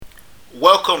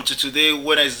Welcome to today,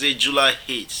 Wednesday, July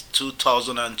 8th,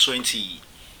 2020.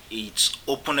 It's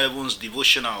Open Heavens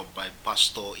Devotional by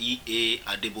Pastor E.A.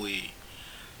 Adeboye.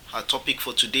 Our topic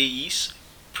for today is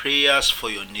Prayers for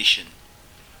Your Nation.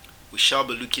 We shall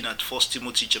be looking at 1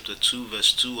 Timothy chapter 2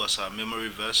 verse 2 as our memory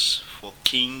verse for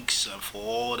kings and for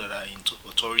all that are in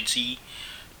authority,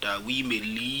 that we may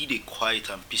lead a quiet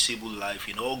and peaceable life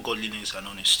in all godliness and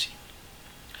honesty.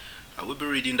 I will be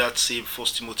reading that same 1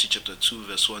 Timothy chapter 2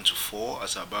 verse 1 to 4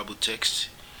 as our Bible text.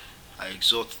 I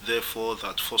exhort therefore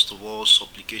that first of all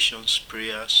supplications,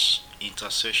 prayers,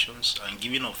 intercessions, and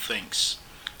giving of thanks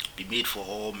be made for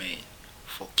all men,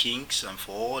 for kings and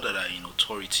for all that are in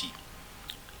authority,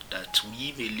 that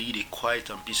we may lead a quiet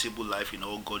and peaceable life in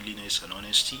all godliness and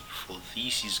honesty, for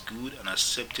this is good and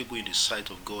acceptable in the sight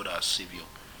of God our Savior,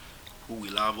 who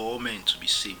will have all men to be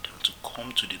saved and to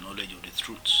come to the knowledge of the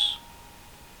truth.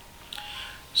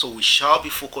 So we shall be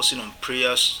focusing on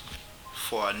prayers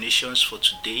for our nations for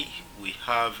today. We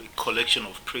have a collection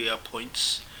of prayer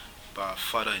points by our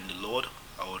Father in the Lord.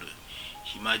 I would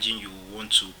imagine you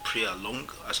want to pray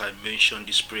along as I mention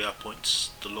these prayer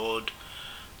points. The Lord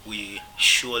will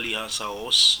surely answer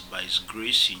us by His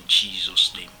grace in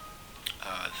Jesus' name.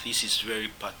 This is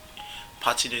very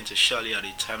pertinent, especially at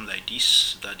a time like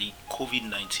this, that the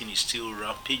COVID-19 is still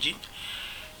rampaging,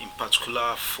 in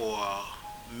particular for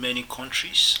many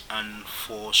countries, and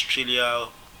for Australia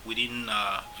within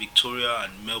Victoria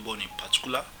and Melbourne in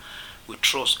particular. We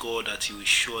trust God that He will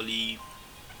surely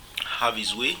have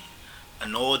His way,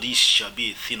 and all this shall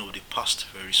be a thing of the past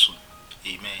very soon.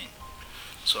 Amen.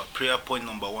 So our prayer point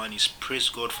number one is praise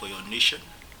God for your nation.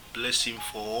 Bless Him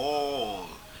for all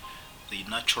the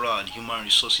natural and human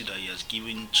resources that He has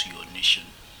given to your nation.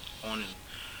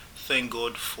 Thank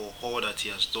God for all that He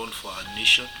has done for our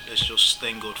nation. Let's just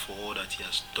thank God for all that He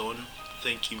has done.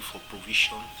 Thank Him for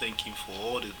provision. Thank Him for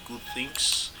all the good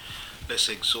things. Let's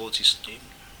exalt His name.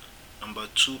 Number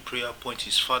two prayer point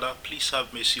is, Father, please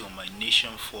have mercy on my nation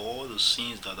for all the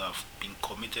sins that have been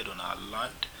committed on our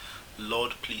land.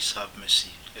 Lord, please have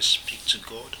mercy. Let's speak to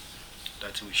God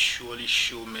that He will surely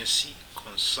show mercy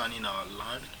concerning our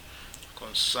land,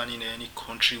 concerning any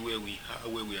country where we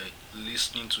are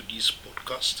listening to this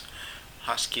podcast,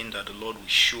 asking that the Lord will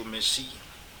show mercy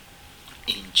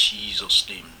in Jesus'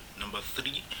 name. Number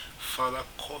three, Father,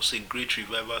 cause a great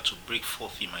revival to break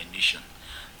forth in my nation,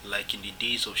 like in the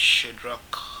days of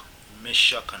Shadrach,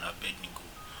 Meshach, and Abednego.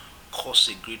 Cause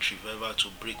a great revival to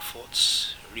break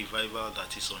forth, revival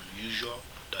that is unusual,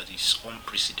 that is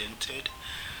unprecedented.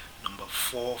 Number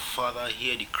four, Father,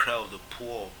 hear the cry of the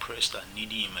poor, oppressed, and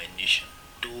needy in my nation.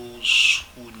 Those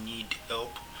who need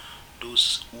help,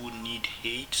 those who need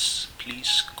aid,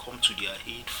 please come to their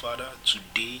aid, Father,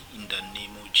 today in the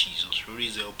name of Jesus.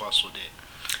 Raise the help us for them.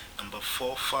 Number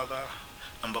five,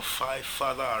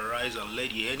 Father, arise and let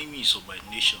the enemies of my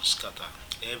nation scatter.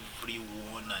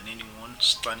 Everyone and anyone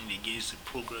standing against the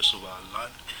progress of our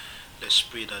land, let's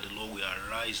pray that the Lord will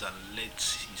arise and let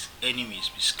His enemies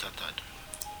be scattered.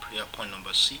 Prayer point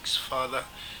number six, Father,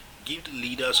 give the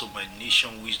leaders of my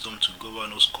nation wisdom to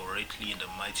govern us correctly in the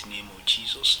mighty name of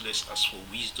Jesus. Let's ask for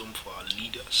wisdom for our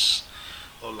leaders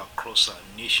all across our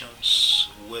nations,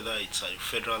 whether it's at a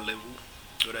federal level,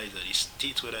 whether it's at a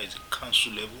state, whether it's a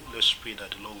council level. Let's pray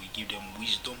that the Lord will give them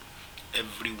wisdom.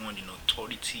 Everyone in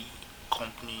authority,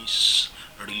 companies,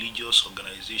 religious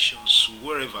organizations,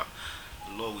 wherever,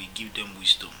 the Lord will give them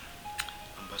wisdom.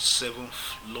 Number seven,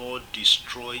 Lord,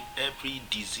 destroy every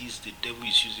disease the devil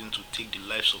is using to take the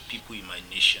lives of people in my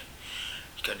nation.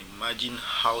 You can imagine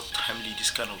how timely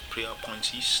this kind of prayer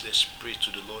point is. Let's pray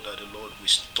to the Lord that the Lord will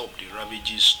stop the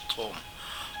ravaging storm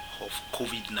of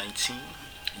COVID-19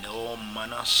 in all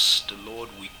manners. The Lord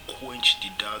will quench the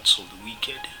darts of the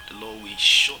wicked. The Lord will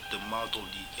shut the mouth of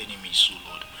the enemy. So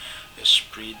Lord, let's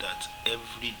pray that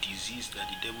every disease that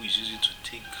the devil is using to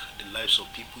take the lives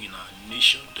of people in our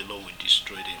nation, the Lord will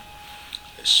destroy them.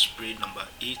 Let's pray number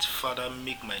eight, Father,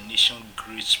 make my nation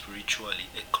great spiritually,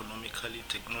 economically,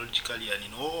 technologically, and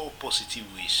in all positive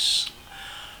ways.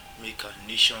 Make our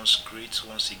nations great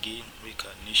once again. Make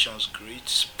our nations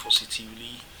great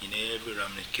positively in every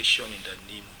ramification in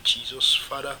the name of Jesus.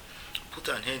 Father, put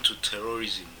an end to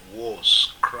terrorism,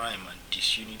 wars, crime, and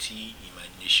disunity in my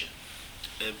nation.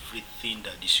 Everything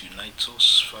that disunites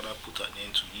us, Father, put an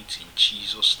end to it in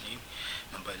Jesus' name.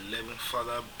 Number 11,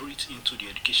 Father, breathe into the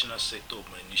educational sector of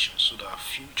my nation so that our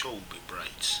future will be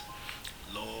bright.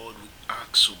 Lord, we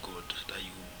ask, oh God, that you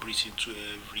will breathe into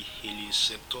every healing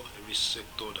sector, every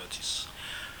sector that is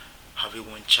having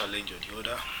one challenge or the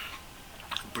other.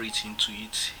 Breathe into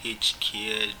it.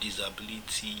 Healthcare,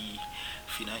 disability,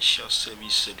 financial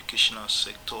service, educational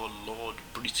sector. Lord,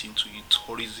 breathe into it.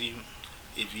 Tourism,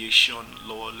 aviation.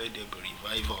 Lord, let there be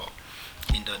revival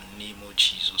in the name of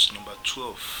Jesus. Number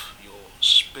 12, your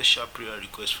special prayer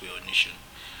request for your nation.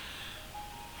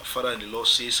 Father, and the Lord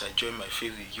says, I join my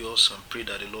faith with yours and pray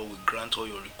that the Lord will grant all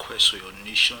your requests for your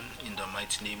nation in the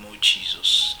mighty name of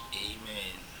Jesus.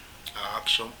 Amen. Our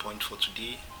action point for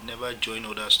today: never join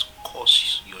others to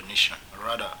curse your nation.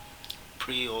 Rather,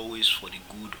 pray always for the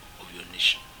good of your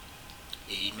nation.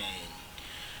 Amen.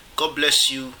 God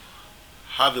bless you.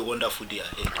 Have a wonderful day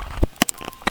ahead.